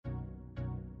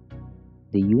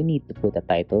Do you need to put a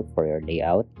title for your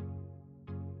layout?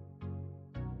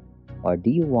 Or do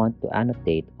you want to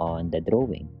annotate on the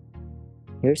drawing?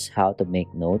 Here's how to make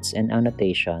notes and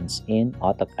annotations in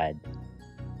AutoCAD.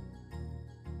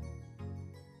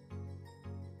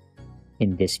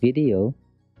 In this video,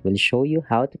 we'll show you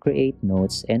how to create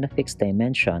notes and affix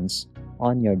dimensions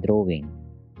on your drawing.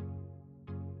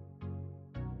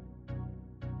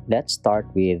 Let's start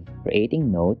with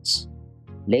creating notes,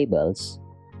 labels,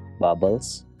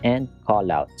 bubbles, and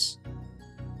callouts.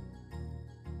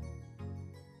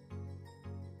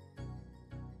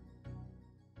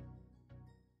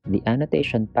 The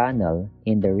annotation panel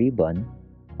in the ribbon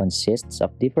consists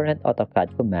of different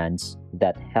AutoCAD commands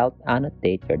that help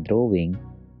annotate your drawing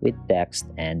with text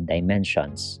and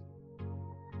dimensions.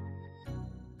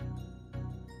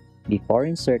 Before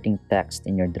inserting text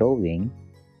in your drawing,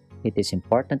 it is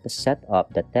important to set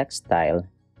up the text style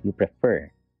you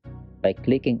prefer by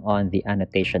clicking on the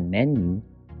Annotation menu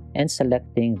and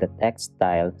selecting the Text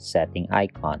Style setting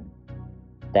icon.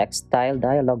 Text Style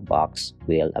dialog box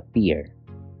will appear.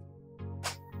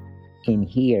 In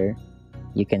here,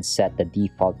 you can set the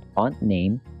default font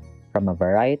name from a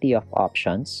variety of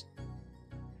options,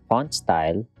 font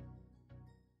style,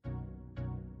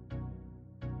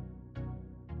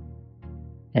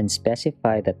 and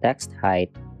specify the text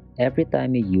height every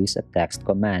time you use a text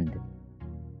command.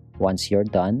 Once you're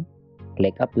done,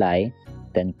 click Apply,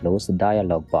 then close the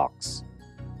dialog box.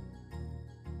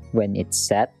 When it's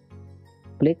set,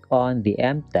 click on the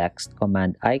mText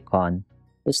command icon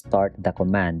to start the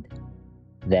command.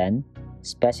 Then,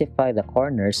 specify the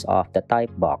corners of the type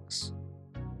box.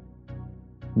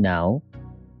 Now,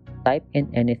 type in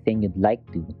anything you'd like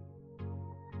to.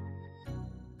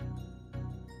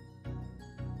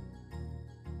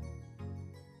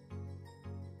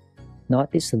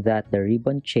 Notice that the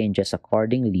ribbon changes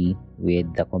accordingly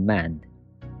with the command.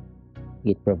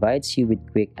 It provides you with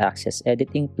quick access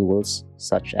editing tools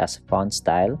such as font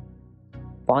style,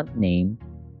 font name,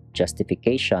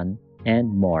 justification,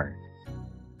 and more.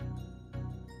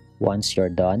 Once you're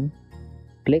done,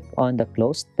 click on the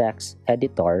Close Text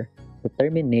Editor to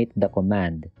terminate the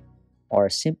command, or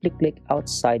simply click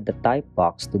outside the type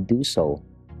box to do so.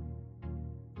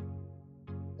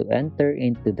 To enter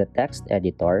into the text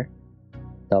editor,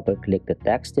 double-click the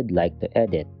text you'd like to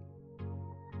edit.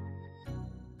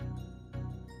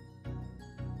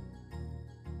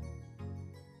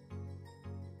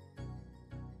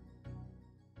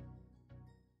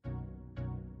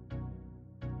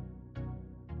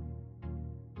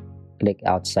 Click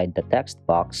outside the text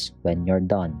box when you're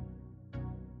done.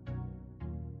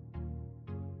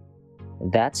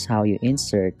 That's how you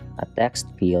insert a text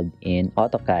field in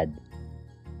AutoCAD.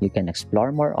 You can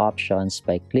explore more options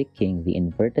by clicking the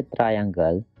inverted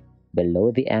triangle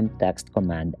below the mText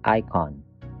command icon.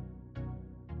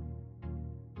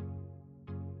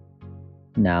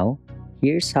 Now,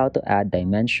 here's how to add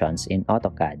dimensions in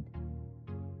AutoCAD.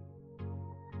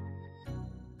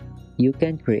 You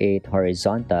can create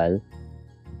horizontal,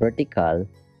 vertical,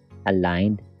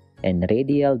 aligned, and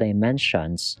radial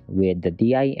dimensions with the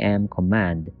DIM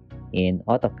command in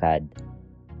AutoCAD.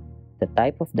 The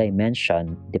type of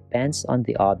dimension depends on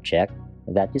the object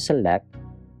that you select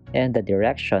and the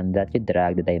direction that you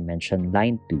drag the dimension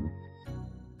line to.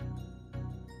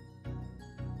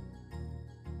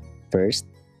 First,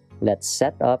 let's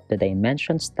set up the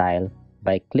dimension style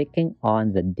by clicking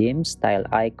on the dim style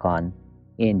icon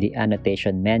in the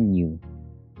Annotation menu.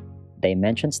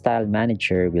 Dimension Style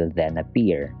Manager will then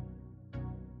appear.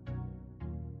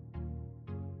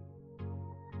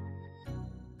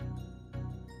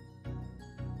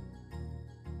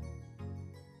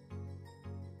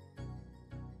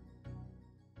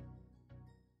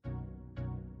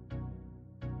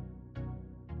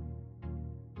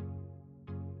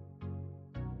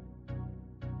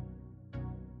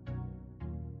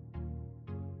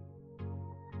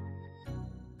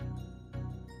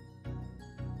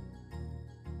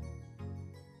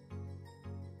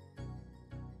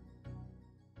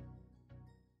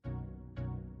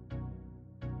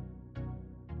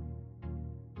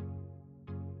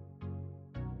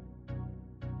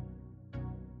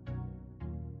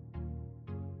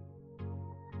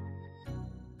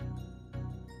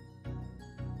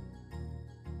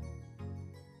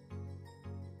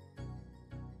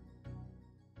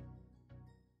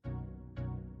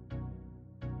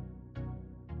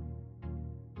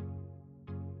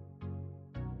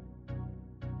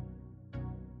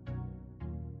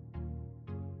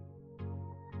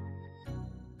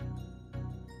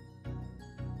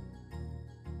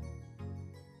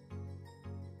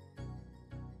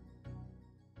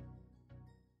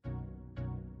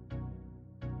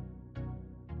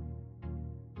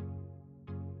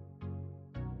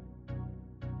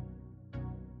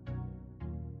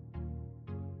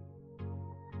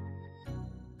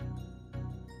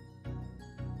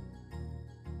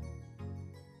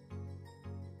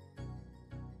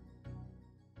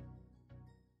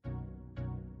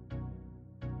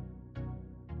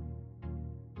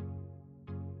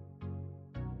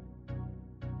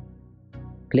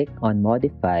 click on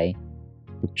Modify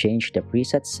to change the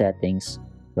preset settings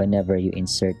whenever you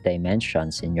insert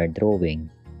dimensions in your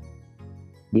drawing.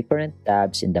 Different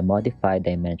tabs in the Modify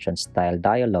Dimension Style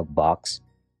dialog box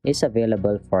is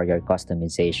available for your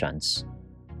customizations.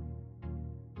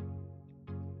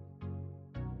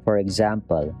 For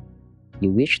example, you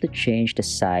wish to change the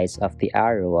size of the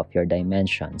arrow of your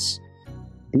dimensions.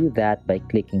 Do that by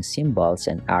clicking Symbols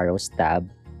and Arrows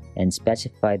tab and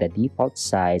specify the default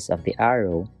size of the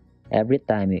arrow every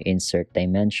time you insert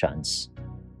dimensions.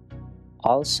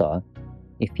 Also,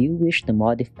 if you wish to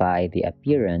modify the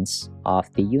appearance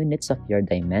of the units of your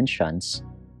dimensions,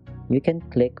 you can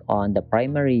click on the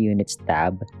Primary Units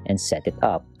tab and set it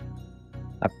up.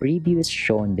 A preview is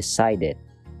shown beside it.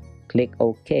 Click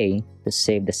OK to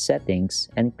save the settings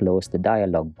and close the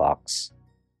dialog box.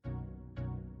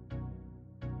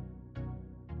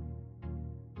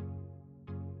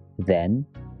 Then,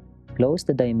 close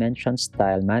the Dimension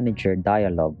Style Manager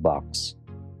dialog box.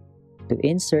 To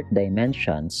insert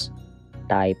dimensions,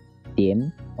 type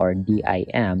DIM or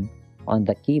DIM on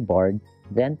the keyboard,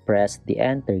 then press the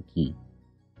Enter key.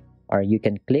 Or you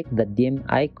can click the DIM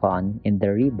icon in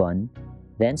the ribbon,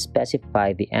 then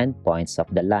specify the endpoints of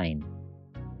the line.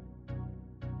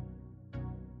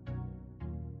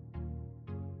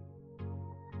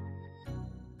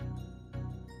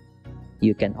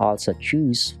 You can also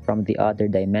choose from the other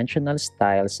dimensional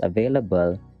styles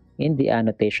available in the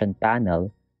annotation panel,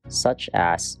 such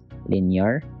as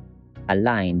linear,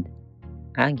 aligned,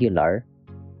 angular,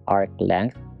 arc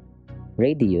length,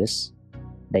 radius,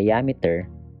 diameter,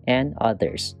 and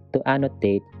others to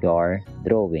annotate your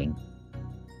drawing.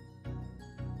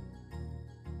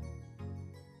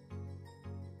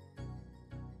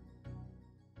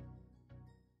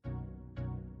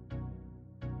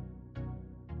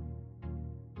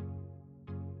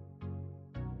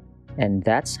 And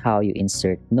that's how you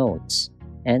insert notes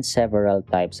and several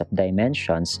types of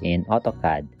dimensions in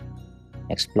AutoCAD.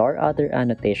 Explore other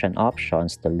annotation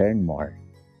options to learn more.